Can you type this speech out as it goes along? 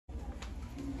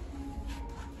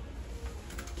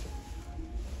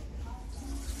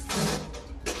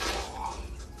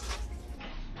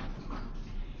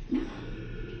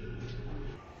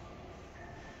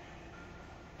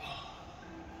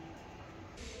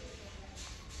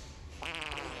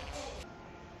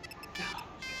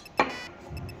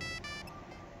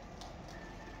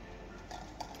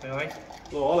alright?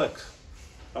 Hello Alex,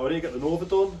 how do you get the Nova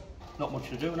done? Not much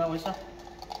to do now, is there?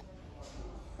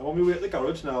 I'm on my way at the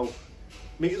garage now.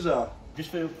 Meters are.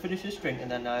 Just finish this drink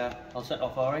and then I'll set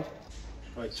off, alright?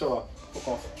 Right, so fuck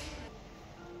off.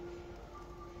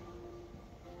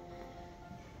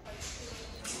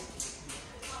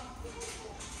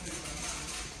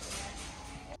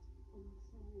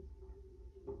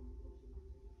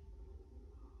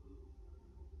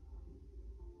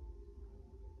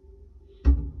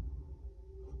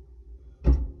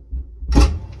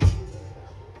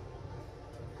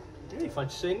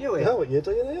 Fancy seeing you here. Yeah, what are you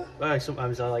doing here? Well,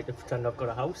 sometimes I like to pretend I've got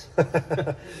a house.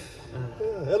 Yeah,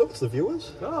 look, it's the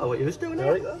viewers. Oh, what you was doing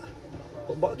Right here? there.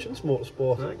 Welcome back to Chintz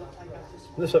Motorsport. Right.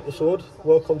 In this episode,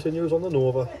 work continues on the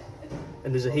Nova.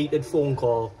 And there's a heated phone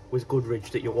call with Goodridge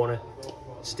that you want to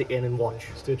stick in and watch.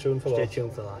 Stay tuned for that. Stay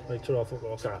tuned for that. Right, ta-ra, fuck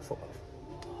off. Ta-ra, fuck off.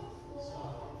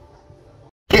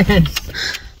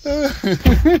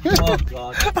 Oh,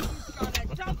 God.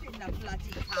 Jump in the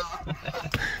bloody car.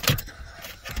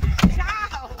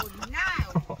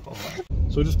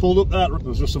 So we just pulled up there.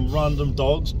 There's just some random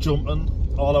dogs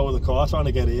jumping all over the car trying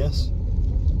to get Ace.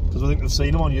 Because I think they've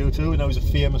seen him on YouTube and now he's a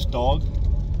famous dog.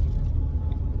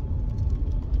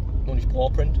 On his paw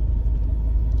print.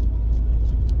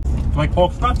 Like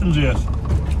pork Stratton's Ace.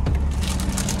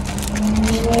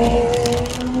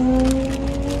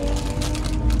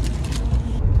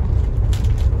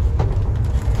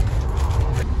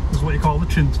 This is what you call the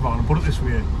Chintz van, and put it this way,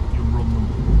 you run them.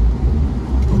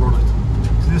 Run it.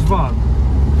 See this van?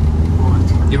 Run it.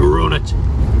 You run it.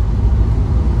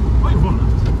 Why you run it?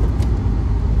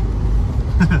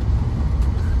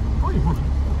 Why you run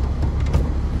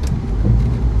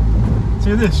it?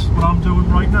 See this, what I'm doing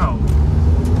right now?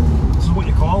 This is what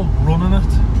you call running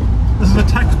it. This is a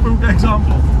textbook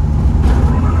example.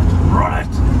 Run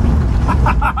it!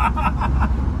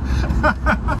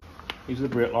 These are the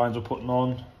brake lines we're putting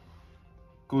on.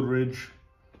 Goodridge,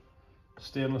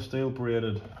 stainless steel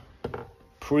braided,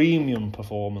 premium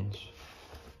performance.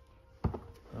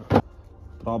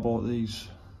 But I bought these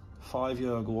 5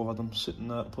 years ago. I've had them sitting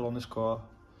there to put on this car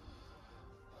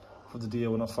for the day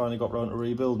when I finally got round to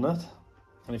rebuilding it.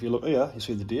 And if you look here, you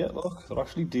see the date, look, they're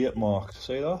actually date marked,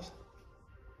 see that?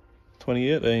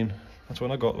 2018, that's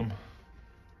when I got them.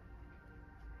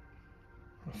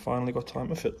 I finally got time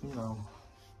to fit them now.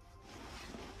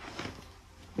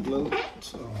 Look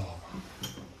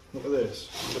at this.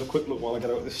 Get a quick look while I get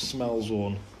out of this smell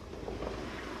zone.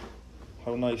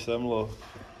 How nice them look.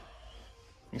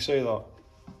 You see that?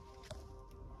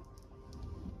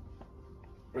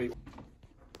 Right.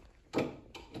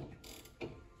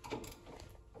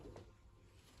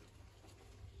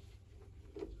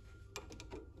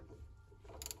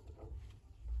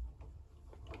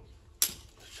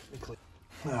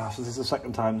 Yeah, so this is the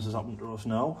second time this has happened to us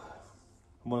now.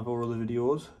 One of our other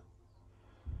videos.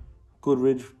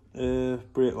 Goodridge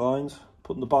brake lines,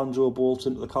 putting the banjo bolts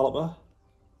into the caliper.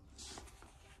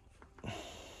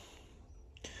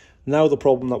 Now the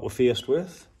problem that we're faced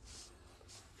with,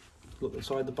 look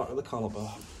inside the back of the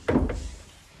caliper.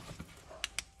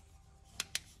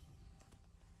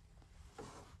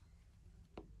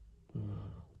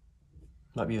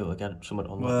 Might be able to get something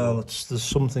on that. Well,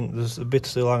 there's a bit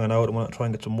still hanging out. I want to try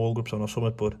and get some more grips on or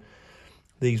something, but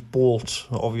these bolts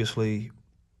are obviously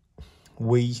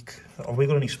weak. Have we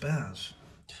got any spares?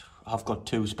 I've got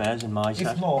 2 spares in my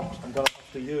set. If not, I'm going to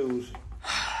have to use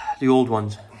The old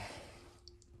ones.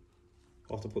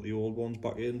 I'll have to put the old ones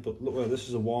back in, but look, this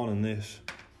is a warning. This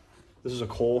is a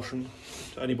caution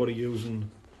to anybody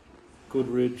using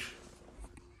Goodridge.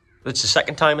 It's the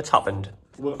second time it's happened.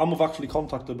 Well, and we've actually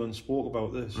contacted them and spoke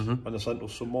about this, and they sent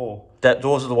us some more.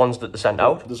 Those are the ones that they sent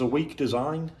out. There's a weak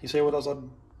design. You see what has that?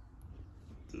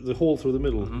 The hole through the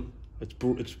middle. It's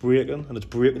breaking, and it's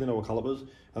breaking in our calipers.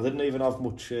 I didn't even have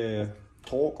much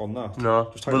torque on that.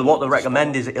 No. But what they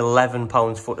recommend is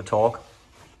 £11 foot of torque.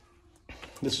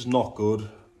 This is not good.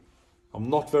 I'm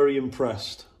not very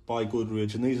impressed by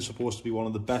Goodridge, and these are supposed to be one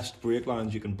of the best brake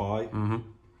lines you can buy.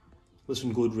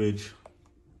 Listen, Goodridge.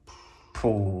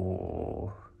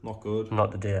 Oh, not good.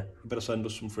 Not the day. You better send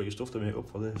us some free stuff to make up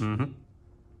for this.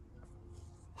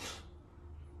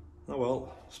 Oh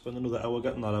well, spend another hour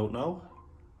getting that out now.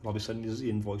 I'll be sending you the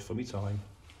invoice for me time.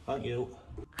 Thank you.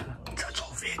 It's all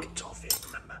fake,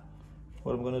 remember.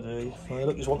 What am I going to do? Hey,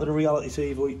 look, just wanted a reality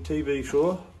TV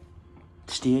show.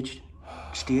 Staged,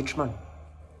 man.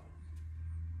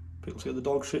 People say the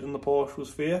dog shit in the Porsche was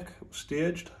fake, it was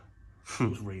staged. It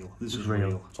was real. This is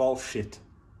real. It's all shit.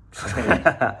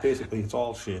 Basically, it's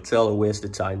all shit. It's all a waste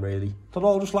of time, really. They're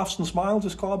all just laughs and smiles,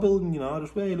 this car building, you know,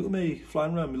 just, hey, look at me,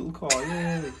 flying around my little car,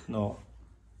 yay. No.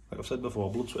 Like I've said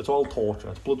before, it's all torture.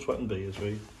 It's blood, sweat and tears,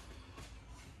 right?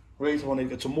 Right, I want to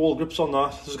get some mole grips on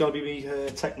that. This is going to be my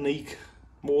technique.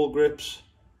 Mole grips.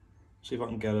 See if I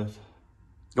can get it.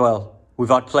 Well, we've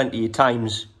had plenty of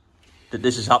times that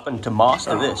this has happened to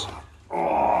master this.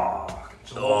 Oh,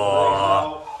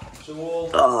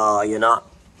 you're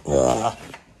not. Yeah.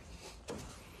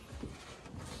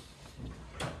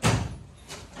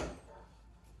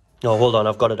 No, hold on,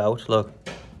 I've got it out, look.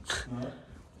 No.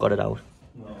 Got it out.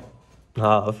 No.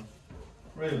 I have.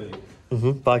 Really?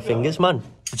 By fingers, man.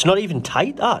 It's not even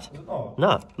tight, that. Is it not?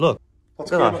 Nah, look.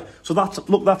 Look at that. So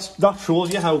that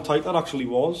shows you how tight that actually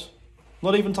was.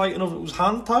 Not even tight enough, it was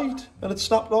hand tight and it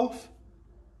snapped off.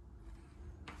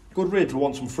 Goodridge will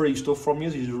want some free stuff from you.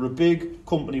 You're a big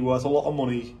company worth a lot of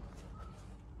money.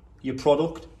 Your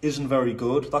product isn't very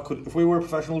good. That could, if we were a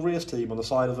professional race team on the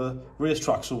side of a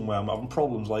racetrack somewhere and having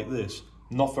problems like this,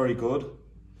 not very good.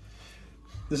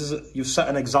 You've set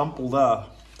an example there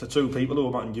to 2 people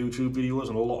who are making YouTube videos,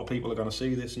 and a lot of people are going to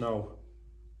see this now.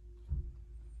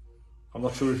 I'm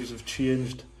not sure if you've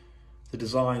changed the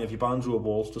design of your banjo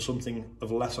balls to something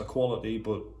of lesser quality,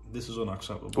 but this is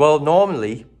unacceptable. Well,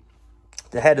 normally,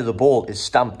 the head of the ball is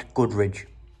stamped Goodridge.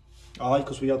 Aye,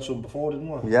 because we had some before, didn't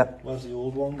we? Yeah. Where's the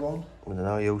old one gone? I don't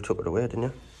know, you took it away, didn't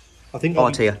you? I think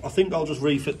it's here. I think I'll just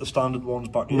refit the standard ones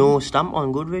back in. No stamp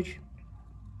on Goodridge.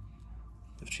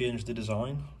 They've changed the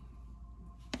design.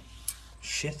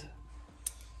 Shit.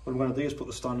 What I'm going to do is put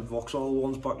the standard Vauxhall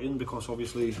ones back in, because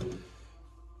obviously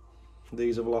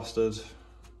these have lasted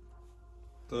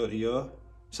 30 years.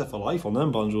 Except for life on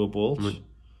them banjo balls.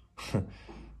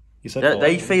 You said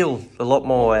they feel a lot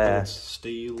more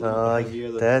steel.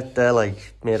 They're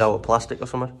like made out of plastic or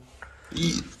something.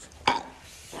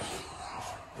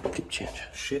 Keep change.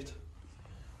 Shit.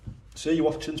 See, you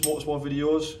watch Chin's Motorsport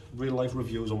videos, real life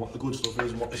reviews on what the good stuff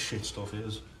is and what the shit stuff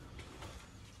is.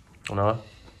 I know.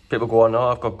 People go on, no,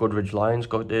 I've got Goodridge lines,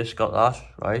 got this, got that,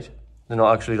 right? They're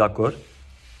not actually that good.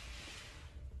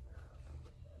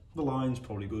 The line's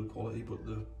probably good quality, but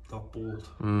that bolt.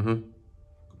 Good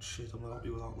shit, I'm not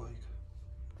happy with that, like.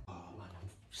 Oh man, I'm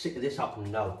sick of this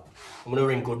happening now. I'm gonna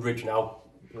ring Goodridge now.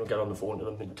 I'm gonna get on the phone to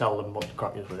them and tell them what the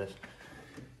crack is with this.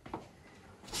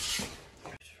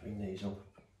 Just ring these up.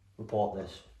 Report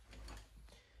this.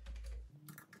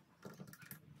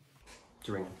 It's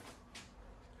ringing.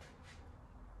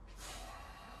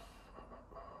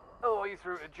 Hello, you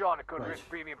through to John at Goodridge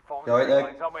Premium Performance. You all right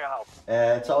there? How may I help?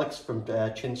 It's Alex from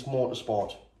Chin's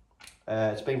Motorsport.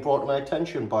 It's been brought to my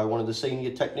attention by one of the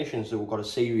senior technicians that we've got a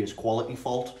serious quality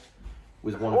fault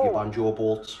with one of your banjo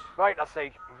bolts. Right, I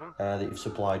see. That you've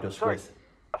supplied us with.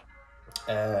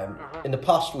 In the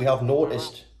past, we have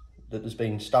noticed that there's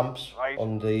been stamps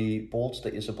on the bolts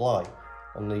that you supply.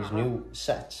 On these new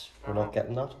sets, we're not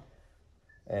getting that.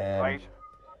 And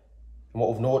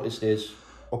what we've noticed is,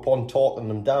 upon torquing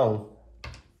them down,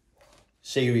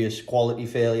 serious quality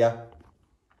failure.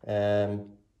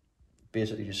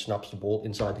 Basically just snaps the bolt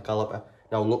inside the caliper.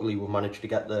 Now luckily we've managed to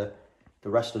get the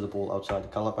rest of the bolt outside the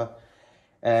caliper.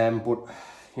 But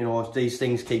you know, if these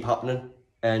things keep happening,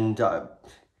 and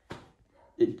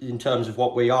in terms of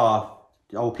what we are,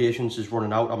 our patience is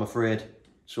running out, I'm afraid.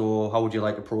 So how would you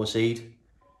like to proceed?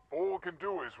 All we can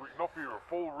do is we can offer you a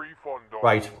full refund on.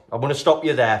 Right, I'm going to stop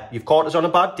you there. You've caught us on a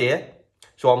bad day.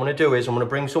 So what I'm going to do is I'm going to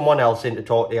bring someone else in to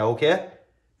talk to you, okay?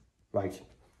 Right,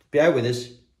 bear with us.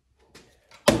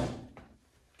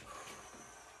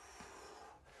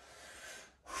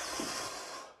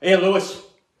 Hey Lewis,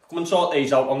 come and sort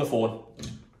these out on the phone.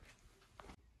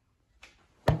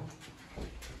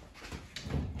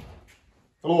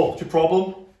 Hello, what's your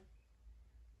problem?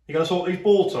 You gonna sort these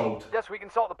bolts out? Yes, we can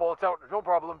sort the bolts out, no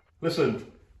problem.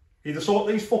 Listen, either sort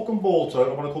these fucking bolts out,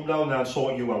 or I'm gonna come down there and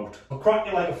sort you out. I'll crack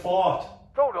you like a fart.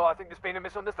 No, I think there's been a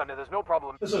misunderstanding, there's no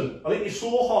problem. Listen, I think you're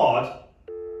so hard.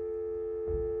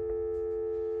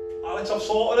 Alex, I've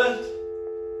sorted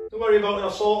it. Don't worry about it,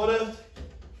 I've sorted it.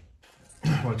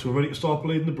 Right, so we're ready to start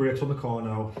bleeding the brakes on the car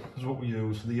now. This is what we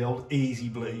use, the old easy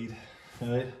bleed.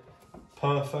 Right?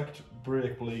 Perfect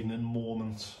brake bleeding in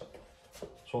moments.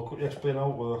 So I'll quickly explain how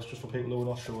it works, just for people who are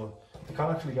not sure. You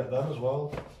can actually get them as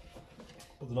well,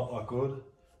 but they're not that good.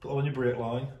 Put that on your brake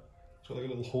line. It's got like a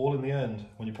little hole in the end.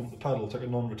 When you pump the pedal, it's like a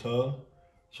non-return.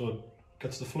 So it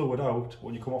gets the fluid out.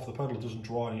 When you come off the pedal, it doesn't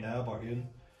draw any air back in.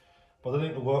 But I don't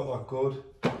think it'll work that good.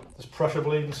 This pressure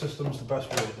bleeding system is the best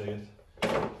way to do it.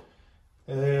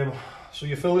 So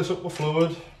you fill this up with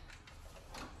fluid.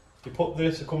 You put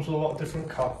this, it comes with a lot of different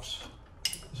caps.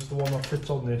 This is the one that fits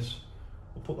on this.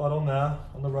 We'll put that on there,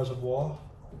 on the reservoir.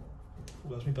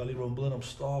 Where's my belly rumbling? I'm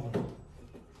starving.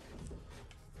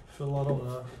 Fill that on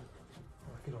there.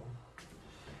 Whack it on.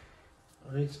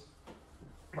 Right,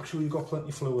 make sure you've got plenty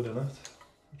of fluid in it,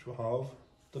 which we have.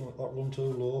 Don't let that run too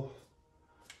low.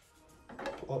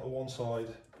 Put that to one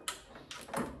side,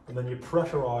 and then you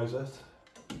pressurise it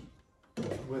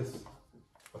with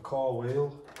a car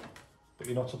wheel, but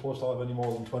you're not supposed to have any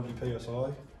more than 20 psi.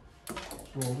 So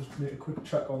I'll just make a quick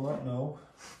check on that now.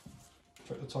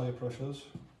 Check the tyre pressures.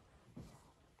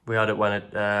 We had it when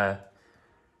it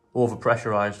over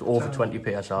pressurised, over 20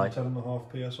 psi.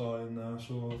 10.5 psi in there,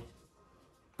 so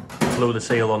Blew the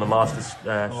seal on the master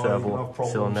servo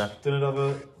cylinder. Didn't have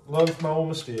a learn from my own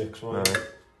mistakes, right? No.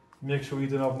 Make sure you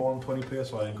didn't have more than 20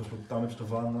 psi in, because we've damaged the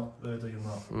van doing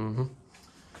that.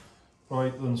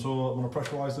 Right then, so I'm going to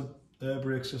pressurise the air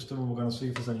brake system and we're going to see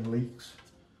if there's any leaks.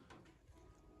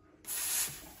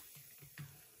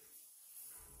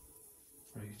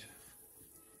 Right.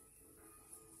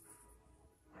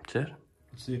 That's it.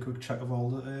 Let's do a quick check of all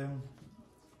the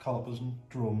calipers and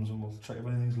drums, and we'll check if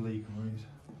anything's leaking, right?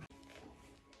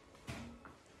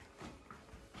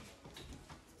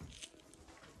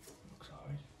 Looks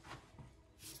alright.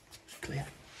 It's clear.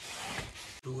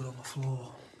 Fluid on the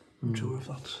floor. I'm sure if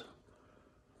that's...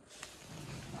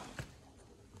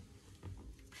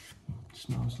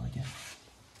 Smells like it.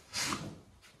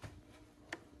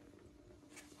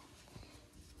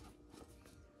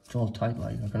 It's all tight,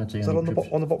 like I can't see. Is that on the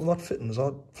bottom of that fitting? Is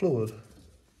that fluid?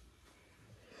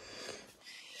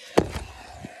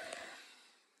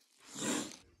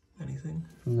 Anything?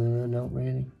 No, not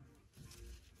really.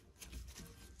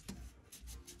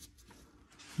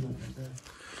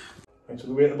 Right, so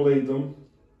the way to bleed them,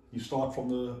 you start from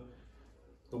the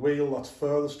wheel that's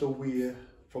furthest away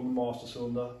from the master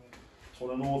cylinder.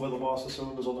 So I know that the master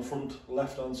cylinder's on the front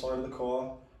left hand side of the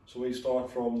car, so we start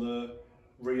from the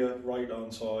rear right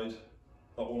hand side,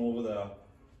 that one over there,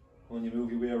 and then you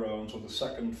move your way around, so the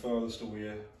second furthest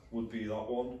away would be that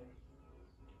one,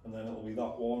 and then it'll be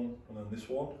that one, and then this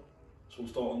one. So we'll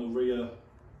start on the rear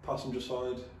passenger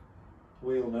side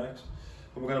wheel next,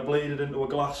 and we're going to bleed it into a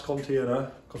glass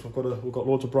container, because we've got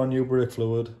loads of brand new brake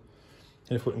fluid,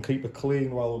 and if we can keep it clean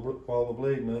while we're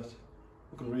bleeding it,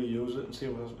 we can reuse it and see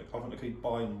if we're having to keep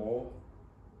buying more.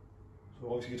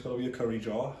 So obviously it's got to be a curry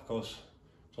jar, because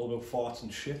it's all about farts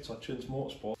and shit at Chin's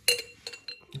Motorsport.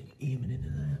 Aiming into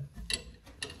there.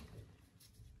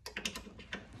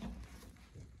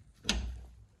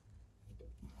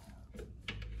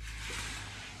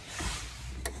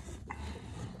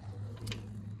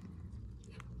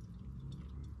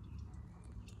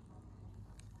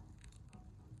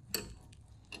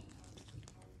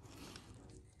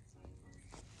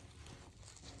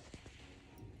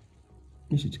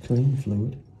 This is clean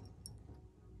fluid.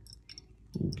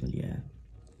 Oh, bloody yeah.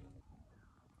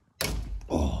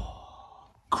 Oh,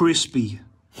 crispy.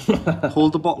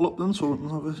 Hold the bottle up then so we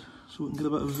can get a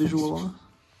bit of a visual on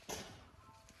it.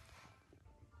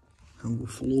 And we're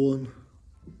flowing.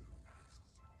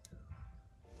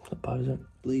 Not bad, is it?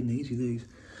 Bleeding easy, these.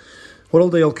 What I'll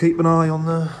do, I'll keep an eye on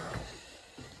the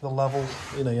level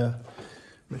in here.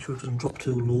 Make sure it doesn't drop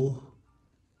too low.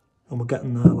 And we're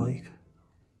getting there, like.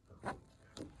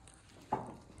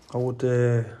 I would,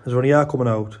 is there any air coming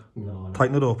out? No.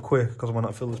 Tighten it up quick, because I might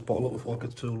not fill this bottle up before it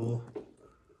gets too low.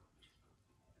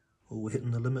 Oh, we're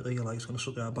hitting the limit here, like, it's going to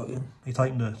suck the air back in. You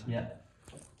tightened it? Yeah.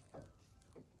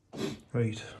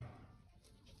 Right.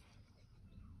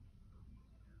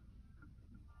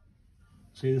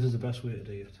 See, this is the best way to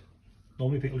do it.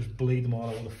 Normally people just bleed them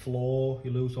all out on the floor,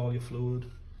 you lose all your fluid.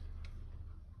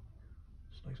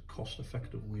 It's a nice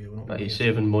cost-effective way. We're not But you're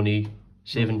saving money,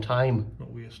 saving time.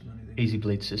 Not wasting anything. Easy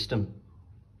bleed system.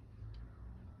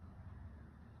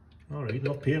 Alright,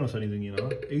 they're not paying us anything, you know.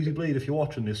 Easy Bleed, if you're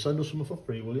watching this, send us something for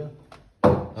free, will you?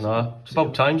 I know. It's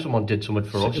about time someone did something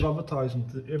for us. Sick of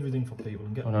advertising everything for people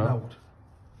and getting them out.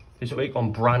 This week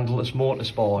on Brandless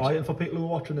Motorsport. Right, and for people who are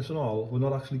watching this and all, we're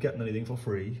not actually getting anything for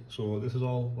free. So this is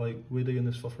all, like, we're doing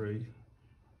this for free.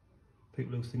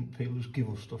 People who think people just give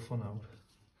us stuff for now.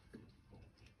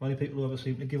 Many people who ever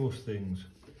seem to give us things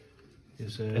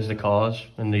is the cars,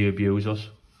 and they abuse us.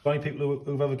 Many people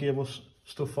who've ever gave us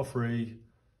stuff for free.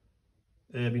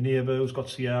 My neighbour who's got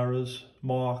Sierras,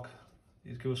 Mark,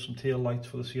 he's given us some tail lights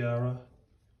for the Sierra.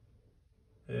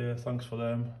 Thanks for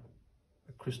them.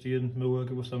 Christian Moore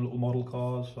gave us them little model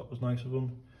cars, that was nice of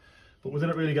them. But we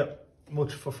didn't really get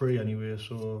much for free anyway,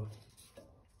 so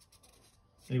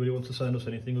anybody wants to send us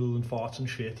anything other than farts and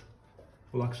shit,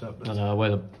 we'll accept it. I know, where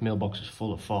the mailbox is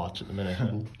full of farts at the minute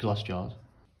and glass jars.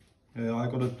 Yeah, I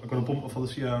got a bumper for the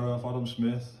Sierra off Adam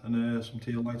Smith and some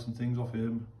tail lights and things off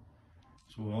him.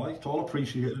 So it's all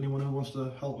appreciated, anyone who wants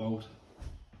to help out.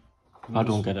 I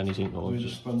don't get anything, though. We're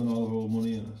just spending all of our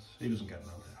money in it. He doesn't get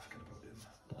that. Forget about him.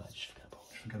 Just forget about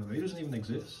forget about it. It doesn't even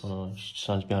exist. Oh, she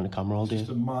stands behind the camera all day.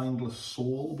 Just a mindless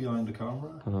soul behind the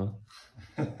camera.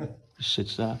 Just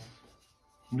sits there.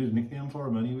 I need a nickname for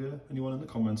him anyway. Anyone in the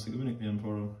comments think of a nickname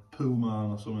for him? Pooh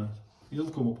Man or something. He'll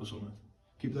come up with something.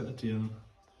 Keep that entertaining.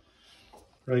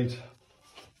 Right.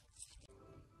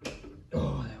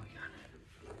 Oh, there we go.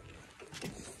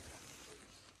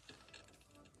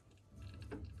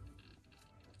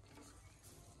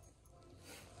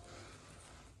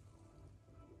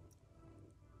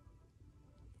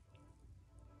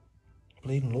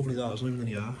 Bleeding lovely that, isn't it, in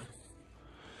the air?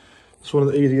 It's one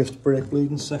of the easiest brake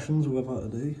bleeding sessions we've ever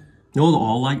had to do. No, they're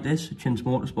all like this at Chintz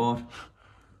Motorsport.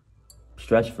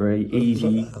 Stress free,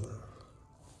 easy.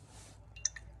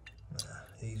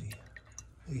 Easy.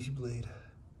 Easy bleed.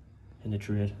 In the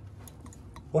trade.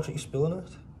 Watch it, you're spilling it.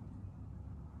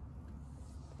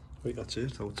 Wait, that's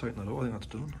it. I'll tighten that up. I think that's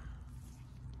done.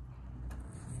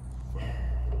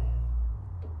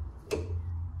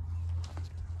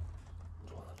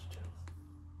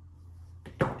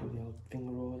 Do the old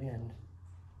finger over the end.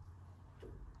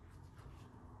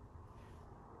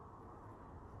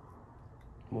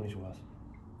 Money's worth.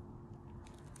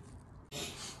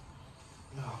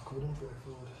 Oh, covered in brake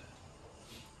fluid.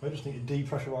 I just need to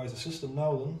depressurise the system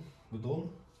now then. We're done.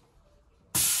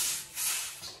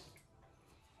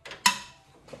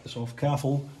 Cut this off.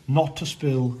 Careful not to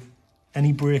spill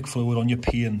any brake fluid on your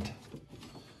paint,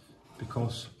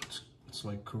 because it's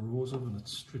like corrosive and it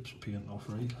strips paint off,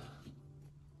 right?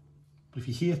 But if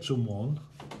you hate someone,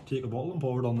 take a bottle and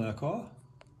pour it on their car.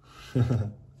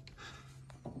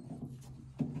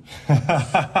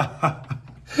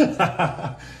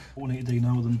 What we need to do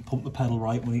now, then pump the pedal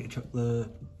right. We need to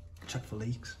check for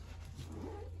leaks.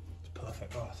 It's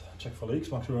perfect, that. Check for leaks,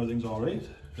 make sure everything's alright.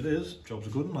 It is. Jobs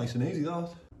are good and nice and easy, that.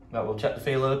 Right, we'll check the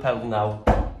feel of the pedal now,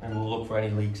 and we'll look for any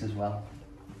leaks as well.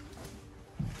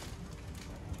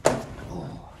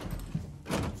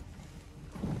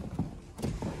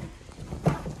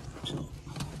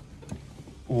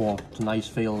 Oh, it's a nice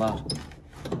feel, that.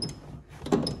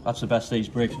 That's the best these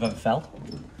brakes I've ever felt.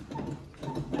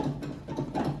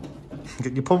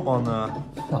 Get your pump on there.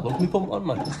 I love me pump on,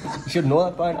 man. You should know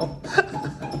that by now.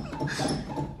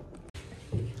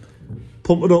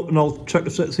 Pump it up and I'll check to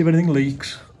see if anything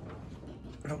leaks.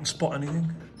 I don't spot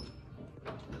anything.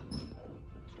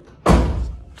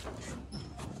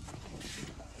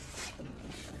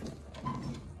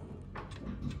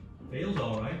 Feels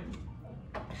alright.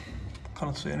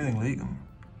 Can't see anything leaking.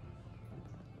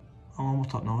 Oh,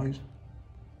 what's that noise?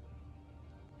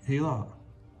 You hear that?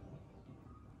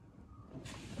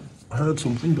 I heard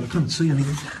something, but I couldn't see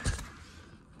anything.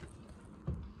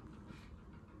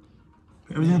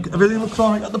 Everything looks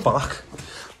alright at the back.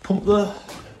 Pump the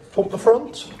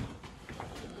front.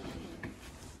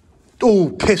 Oh,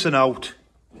 pissing out.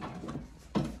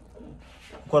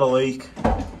 Got a leak.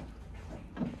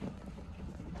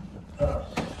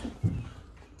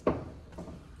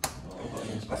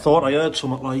 I thought I heard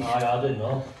something like. I didn't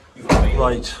know.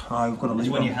 Right, I've got a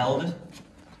leak. When you held it.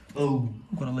 Oh,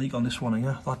 I've got a leak on this one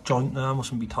here. That joint there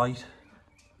mustn't be tight.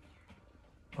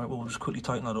 Right, well, we'll just quickly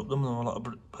tighten that up then, and then we'll have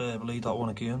to bleed that one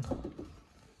again.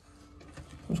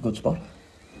 It was a good spot.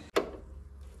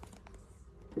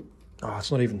 Ah,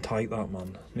 it's not even tight, that,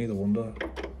 man. Neither wonder.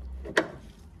 I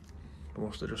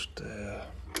must have just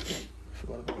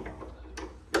forgot about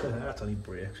that. That's only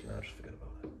brakes, you know, just forget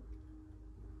about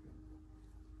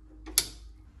it.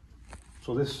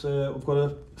 So this, we've got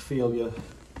a failure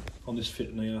on this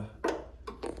fitting here.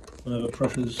 Whenever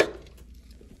pressure's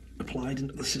applied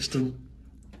into the system,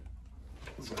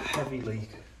 there's a heavy leak.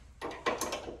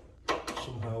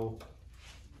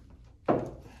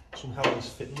 Somehow this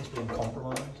fitting has been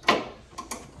compromised.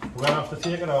 We're gonna have to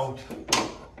take it out,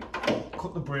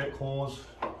 cut the brake hose,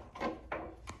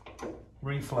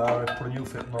 reflower it, put a new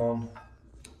fitting on,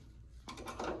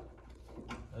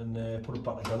 and put it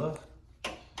back together.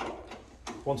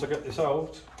 Once I get this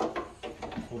out,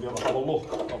 we'll be able to have a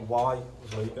look at why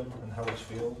it's leaking and how it's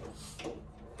feels.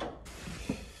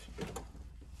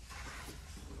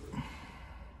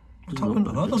 What's happened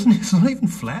to that? Doesn't it? It's not even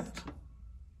flat.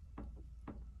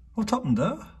 What's happened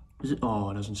there? Is it?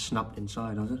 Oh, it hasn't snapped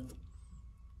inside, has it?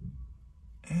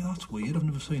 Yeah, that's weird. I've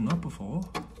never seen that before.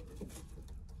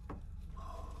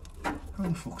 How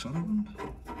the fuck's that happened?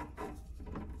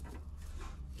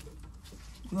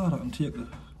 Look at that, I can take the...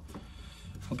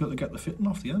 I'll be able to get the fitting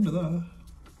off the end of there.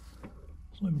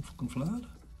 It's not even fucking flat.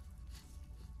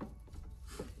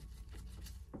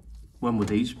 When were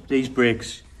these? These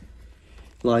brakes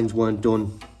lines weren't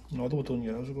done. No, they were done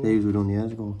years ago. These were done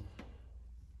years ago.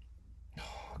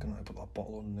 Oh, can I put that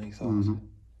bottle underneath that?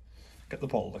 Get the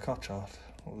bottle to catch that.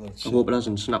 I hope it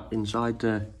hasn't snapped inside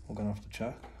the... We're going to have to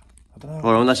check. I don't know.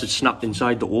 Or unless it's snapped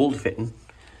inside the old fitting.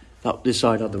 This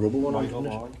side had the rubber one on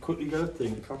it. Quickly get a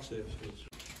thing, you can't see it.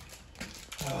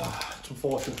 It's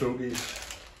unfortunate cookies.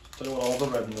 Tell you what, I'll have the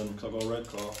red in them because I've got a red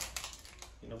car.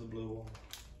 You can have the blue one.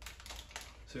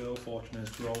 See how fortunate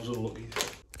it's, we're always unlucky.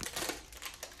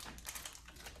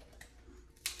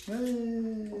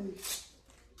 Hey!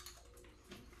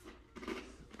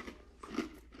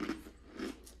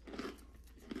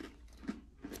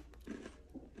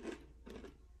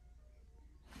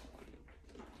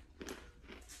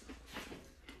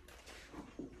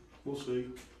 We'll see.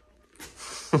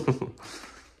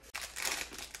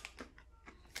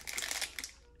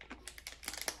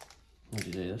 What did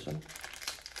you do this one?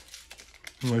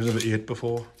 I was about 8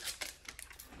 before.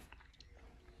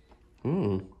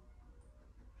 Hmm.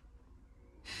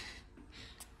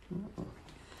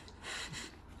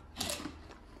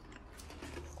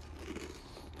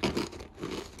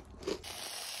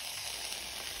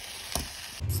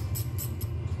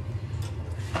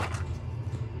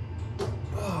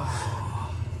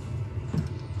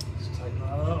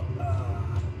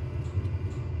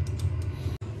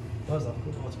 Where's that?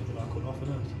 Oh, it's been cut off,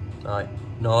 isn't it? Aye.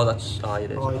 No, that's... Aye,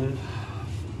 it is. Oh, I did.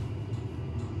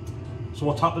 So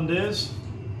what's happened is,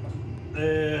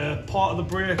 part of the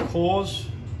brake hose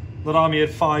that I made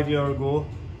 5 years ago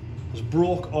has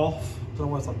broke off. I don't know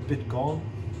where it's that bit gone.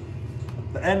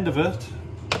 The end of it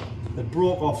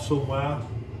broke off somewhere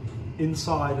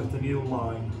inside of the new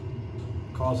line,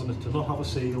 causing it to not have a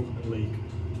seal and leak.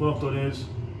 So what I've done is,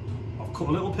 I've cut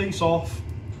a little piece off,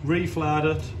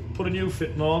 reflared it, put a new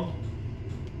fitting on,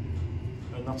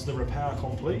 and that's the repair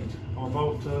complete. I'm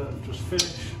about to just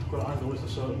finish, I've got to angle this a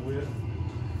certain way,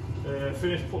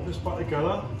 finish putting this back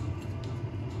together,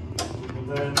 and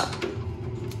then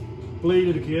bleed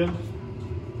it again.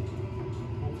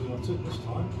 Hopefully that's it this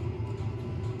time.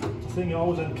 The thing, you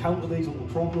always encounter these little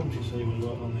problems, you see, when you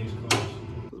work on these cars.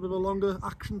 A bit of a longer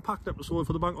action-packed episode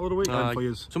for the bank holiday weekend for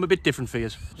you. Something a bit different for you.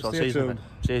 So I'll see you soon.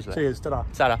 See you later. Cheers, ta-da.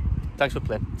 Ta-da. Thanks for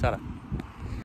playing. Ta-da.